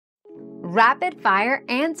Rapid fire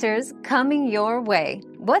answers coming your way.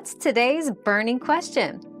 What's today's burning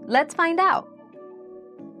question? Let's find out.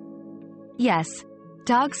 Yes,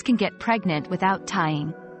 dogs can get pregnant without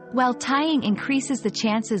tying. While tying increases the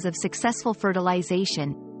chances of successful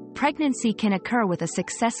fertilization, pregnancy can occur with a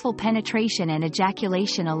successful penetration and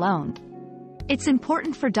ejaculation alone. It's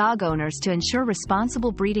important for dog owners to ensure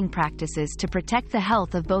responsible breeding practices to protect the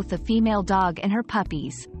health of both the female dog and her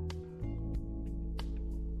puppies.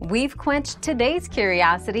 We've quenched today's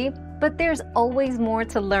curiosity, but there's always more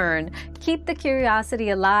to learn. Keep the curiosity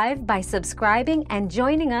alive by subscribing and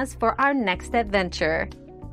joining us for our next adventure.